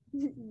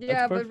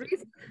 Yeah, but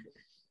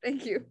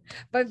thank you.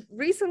 But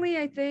recently,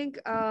 I think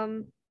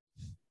I've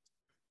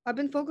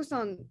been focused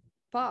on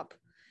pop,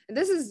 and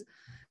this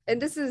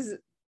is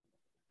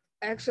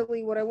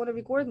actually what I want to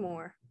record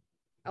more.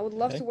 I would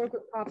love to work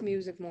with pop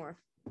music more.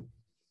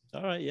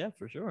 All right, yeah,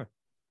 for sure.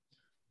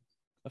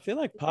 I feel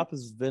like pop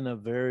has been a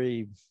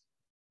very,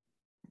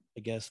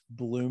 I guess,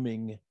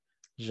 blooming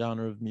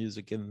genre of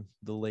music in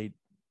the late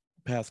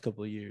past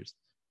couple of years.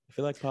 I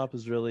feel like pop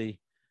has really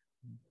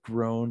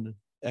grown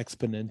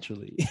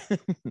exponentially.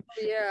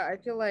 Yeah, I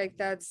feel like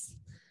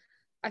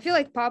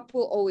pop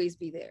will always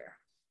be there.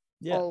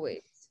 Yeah.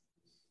 Always.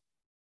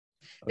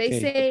 Okay. They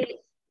say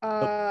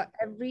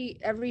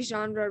every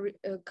genre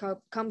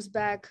comes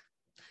back.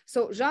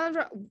 So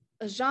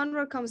a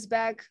genre comes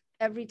back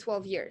every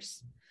 12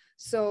 years.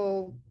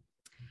 So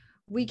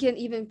we can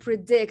even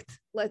predict,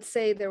 let's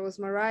say there was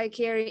Mariah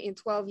Carey, in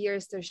 12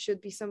 years there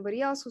should be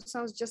somebody else who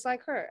sounds just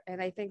like her,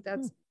 and I think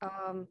that's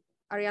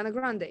Ariana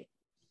Grande.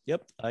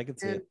 Yep, I can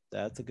see it.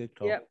 That's a good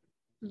call. Yep.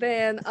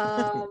 Then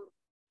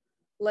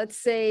let's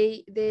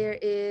say there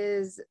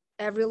is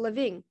Avril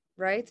Lavigne,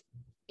 right?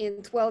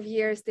 In 12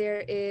 years there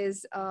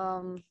is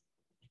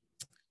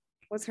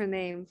what's her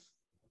name?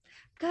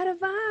 Got a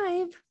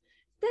vibe.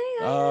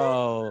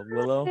 Oh,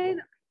 Willow.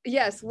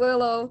 Yes,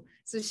 Willow.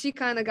 So she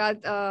kind of got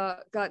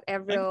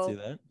Avril. I can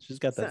see that. She's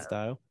got that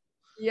style.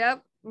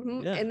 Yep.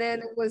 Mm-hmm. Yeah. And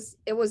then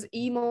it was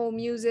emo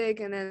music,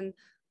 and then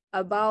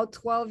about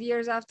 12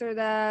 years after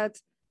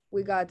that,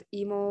 we got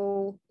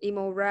emo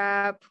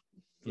rap.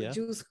 Yeah.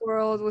 Juice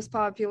WRLD was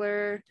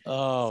popular.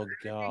 Oh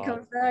God!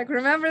 Comes back.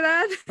 Remember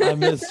that? I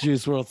miss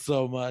Juice WRLD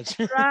so much.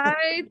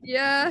 Right?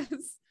 Yes.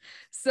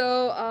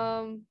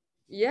 So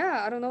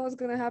yeah, I don't know what's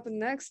gonna happen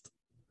next.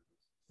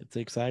 It's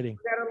exciting.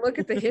 We gotta look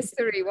at the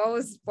history. What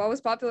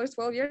was popular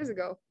 12 years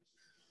ago?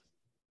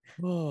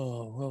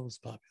 Oh, what was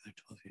popular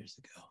 12 years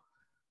ago?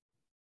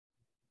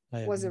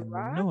 Was it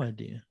rock? No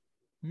idea.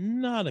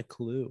 Not a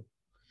clue.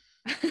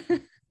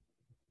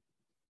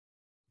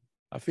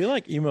 I feel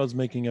like emo is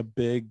making a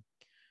big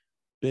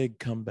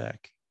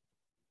comeback.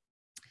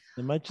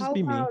 It might just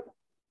be me.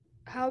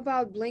 How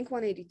about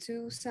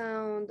Blink-182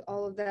 sound,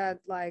 all of that?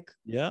 Like,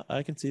 yeah,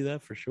 I can see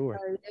that for sure.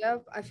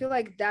 Yep, I feel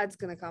like that's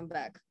gonna come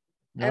back.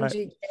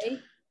 MGK.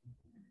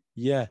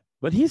 Yeah,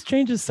 but he's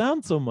changed his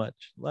sound so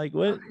much. Like,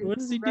 what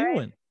is he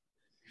doing?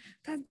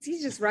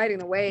 He's just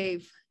riding a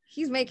wave.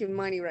 He's making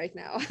money right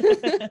now.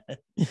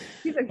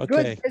 He's a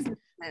good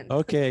businessman.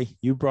 Okay,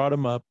 you brought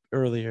him up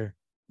earlier.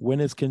 When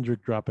is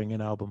Kendrick dropping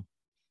an album?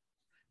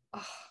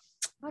 Oh,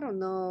 I don't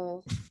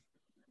know.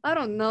 I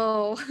don't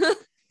know.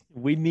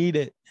 We need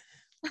it.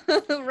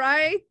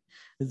 Right?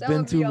 It's That been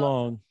would too be awesome.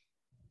 long.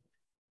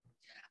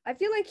 I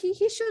feel like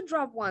he should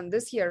drop one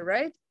this year,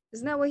 right?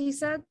 Isn't that what he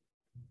said?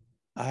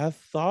 I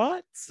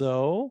thought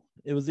so.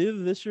 It was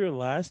either this year or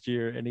last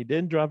year, and he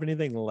didn't drop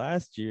anything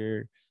last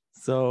year.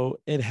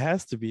 So it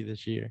has to be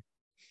this year.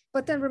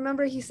 But then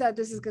remember he said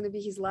this is going to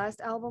be his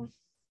last album?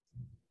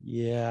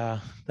 Yeah,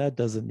 that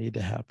doesn't need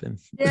to happen.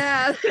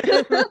 Yeah,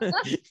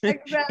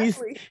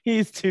 exactly.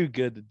 He's too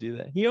good to do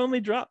that. He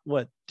only dropped,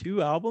 what,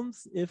 2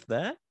 albums, if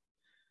that?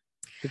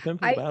 The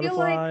Pimp I and feel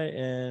Butterfly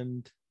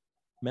and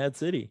Mad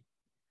City.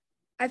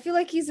 I feel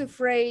like he's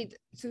afraid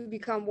to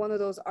become one of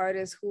those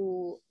artists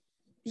who,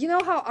 you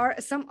know how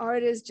some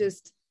artists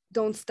just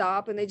don't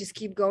stop and they just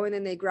keep going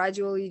and they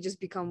gradually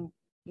just become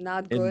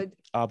not good. And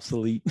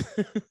obsolete.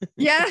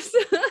 Yes.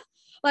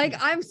 Like,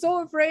 I'm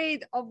so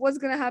afraid of what's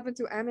going to happen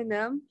to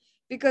Eminem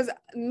because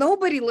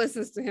nobody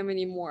listens to him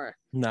anymore.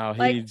 No,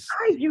 Like, he's...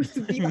 I used to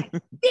be like,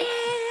 yeah,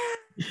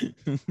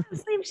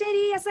 Slim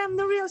Shady, yes, I'm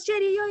the real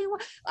Shady.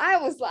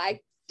 I was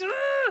like,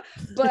 ugh.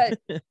 But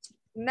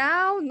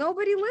now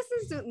nobody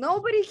listens to,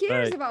 nobody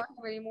cares Right. about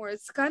him anymore.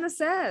 It's kind of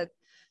sad.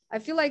 I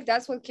feel like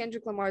that's what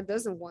Kendrick Lamar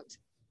doesn't want.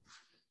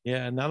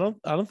 Yeah, and I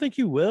don't think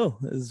he will,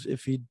 is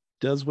if he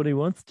does what he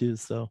wants to.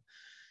 So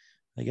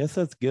I guess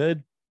that's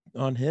good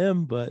on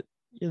him, but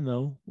you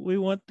know, we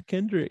want the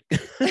Kendrick.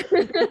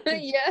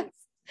 Yes.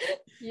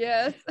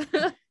 Yes.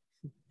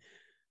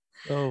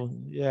 Oh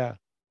yeah.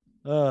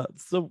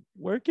 So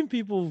where can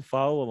people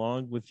follow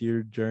along with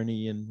your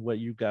journey and what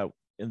you got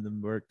in the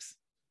works?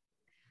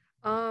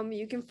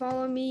 You can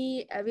follow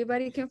me.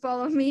 Everybody can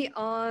follow me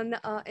on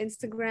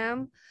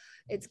Instagram.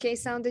 It's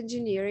Ksound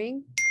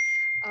Engineering.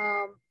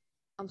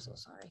 I'm so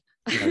sorry.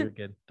 No, you're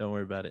good. Don't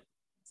worry about it.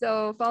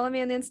 So follow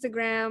me on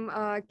Instagram,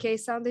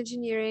 Ksound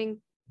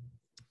Engineering.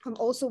 I'm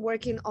also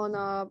working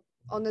on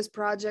this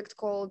project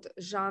called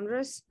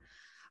Genres.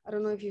 I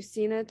don't know if you've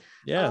seen it.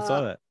 Yeah, I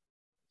saw that.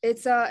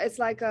 It's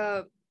like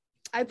I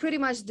pretty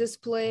much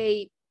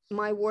display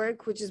my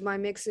work, which is my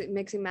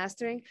mixing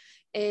mastering,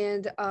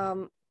 and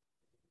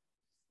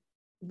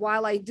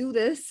while I do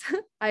this,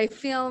 I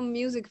film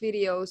music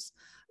videos,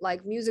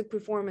 like music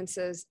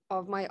performances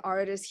of my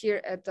artists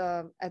here at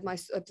the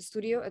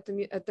studio, at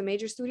the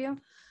major studio.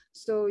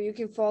 So you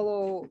can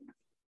follow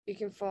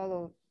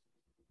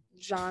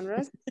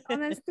Genres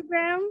on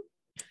Instagram.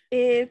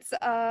 It's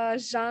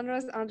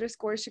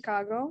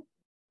genres_Chicago.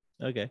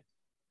 Okay.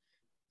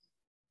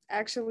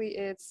 Actually,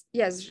 it's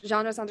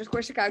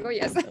genres_Chicago.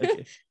 Yes.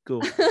 Okay.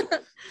 Cool.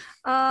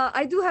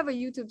 I do have a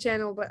YouTube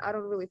channel, but I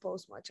don't really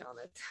post much on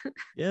it.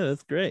 Yeah,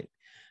 that's great.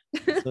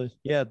 So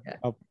yeah,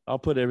 I'll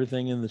put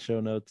everything in the show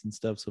notes and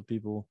stuff so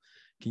people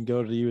can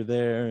go to you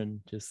there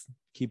and just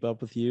keep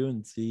up with you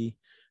and see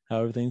how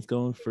everything's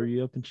going for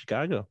you up in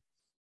Chicago.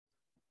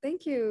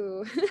 Thank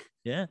you.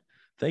 Yeah.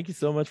 Thank you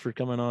so much for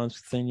coming on,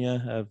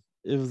 Ksenia.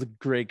 It was a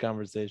great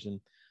conversation.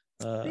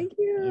 Thank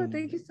you.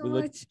 Thank you so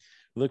much.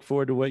 Look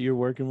forward to what you're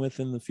working with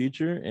in the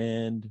future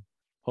and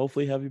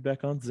hopefully have you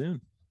back on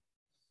soon.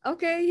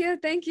 Okay. Yeah.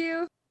 Thank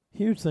you.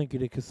 Huge thank you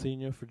to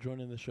Ksenia for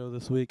joining the show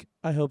this week.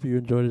 I hope you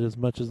enjoyed it as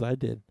much as I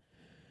did.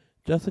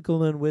 Jessica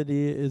Lynn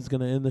Whitty is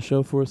going to end the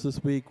show for us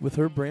this week with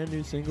her brand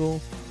new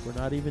single, We're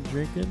Not Even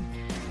Drinking.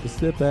 Just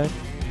sit back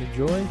and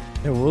enjoy,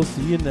 and we'll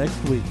see you next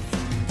week.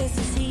 This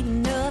is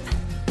heating up,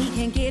 we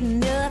can't get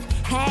enough.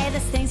 Hey,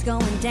 this thing's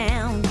going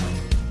down.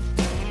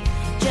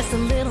 Just a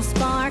little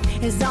spark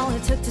is all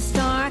it took to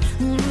start,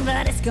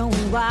 but it's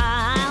going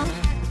wild.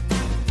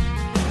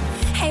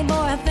 Hey boy,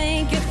 I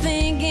think you're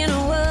thinking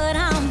of what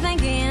I'm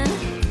thinking.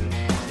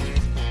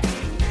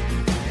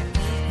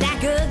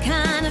 That good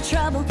kind of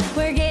trouble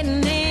we're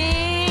getting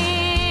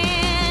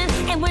in,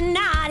 and we're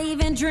not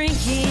even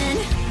drinking.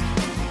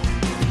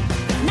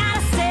 Not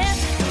a sip,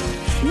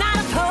 not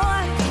a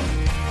pour.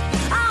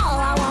 All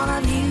I want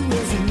of you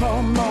is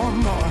more, more,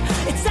 more.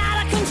 It's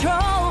out of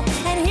control,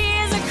 and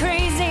here's a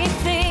crazy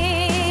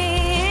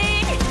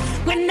thing.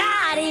 We're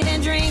not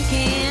even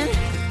drinking.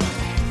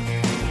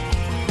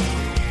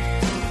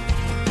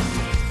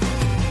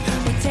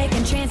 We're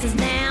taking chances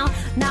now,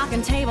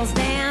 knocking tables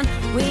down.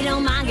 We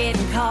don't mind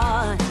getting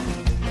caught.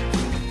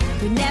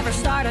 We never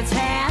start a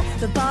tab,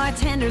 the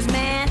bartender's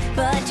mad,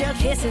 but your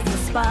kiss is the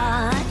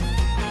spot.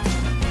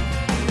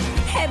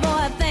 Hey boy,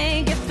 I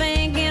think you're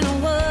thinking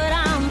of what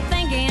I'm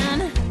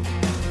thinking.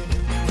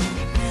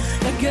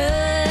 The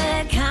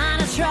good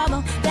kind of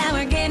trouble that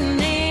we're getting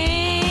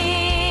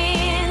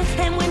in,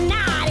 and we're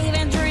not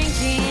even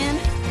drinking.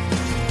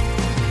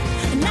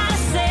 Not a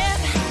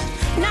sip,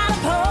 not a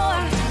pour.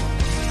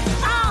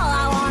 All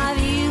I want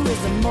of you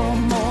is a more,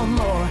 more,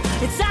 more.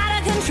 It's out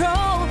of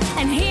control,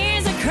 and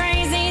here's a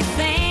crazy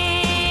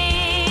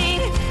thing.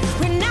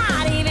 We're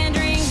not even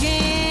drinking.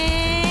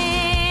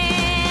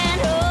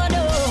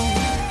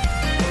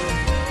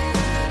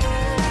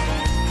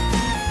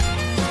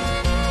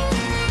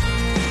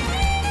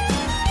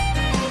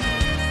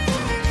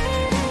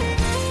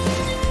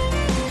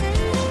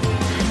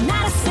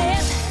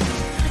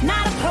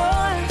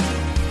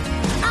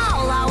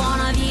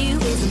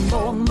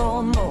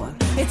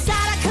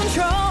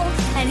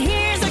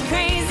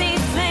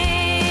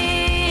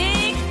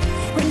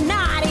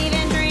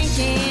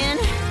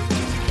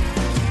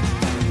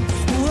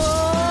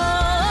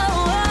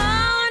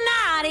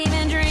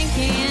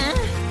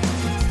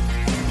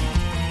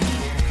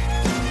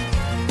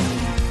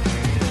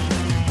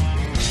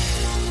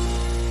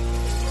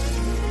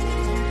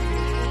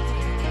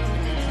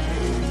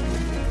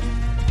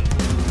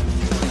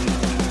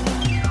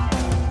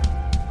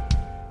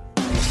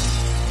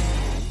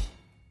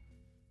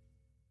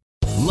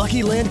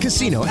 Lucky Land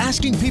Casino,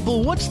 asking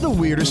people, what's the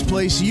weirdest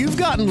place you've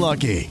gotten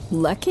lucky?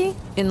 Lucky?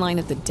 In line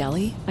at the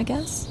deli, I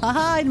guess?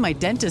 Aha, in my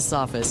dentist's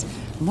office.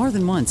 More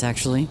than once,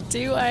 actually.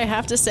 Do I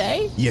have to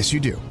say? Yes, you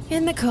do.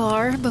 In the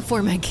car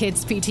before my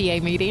kids'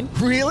 PTA meeting.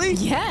 Really?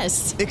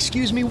 Yes.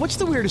 Excuse me, what's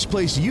the weirdest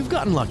place you've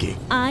gotten lucky?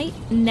 I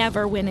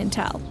never win and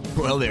tell.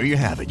 Well, there you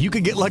have it. You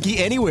can get lucky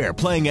anywhere,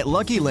 playing at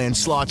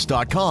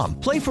LuckyLandSlots.com.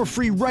 Play for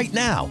free right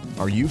now.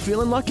 Are you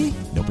feeling lucky?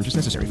 No purchase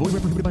necessary. Void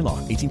where prohibited by law.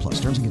 18+.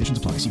 Terms and conditions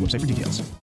apply. See website for details.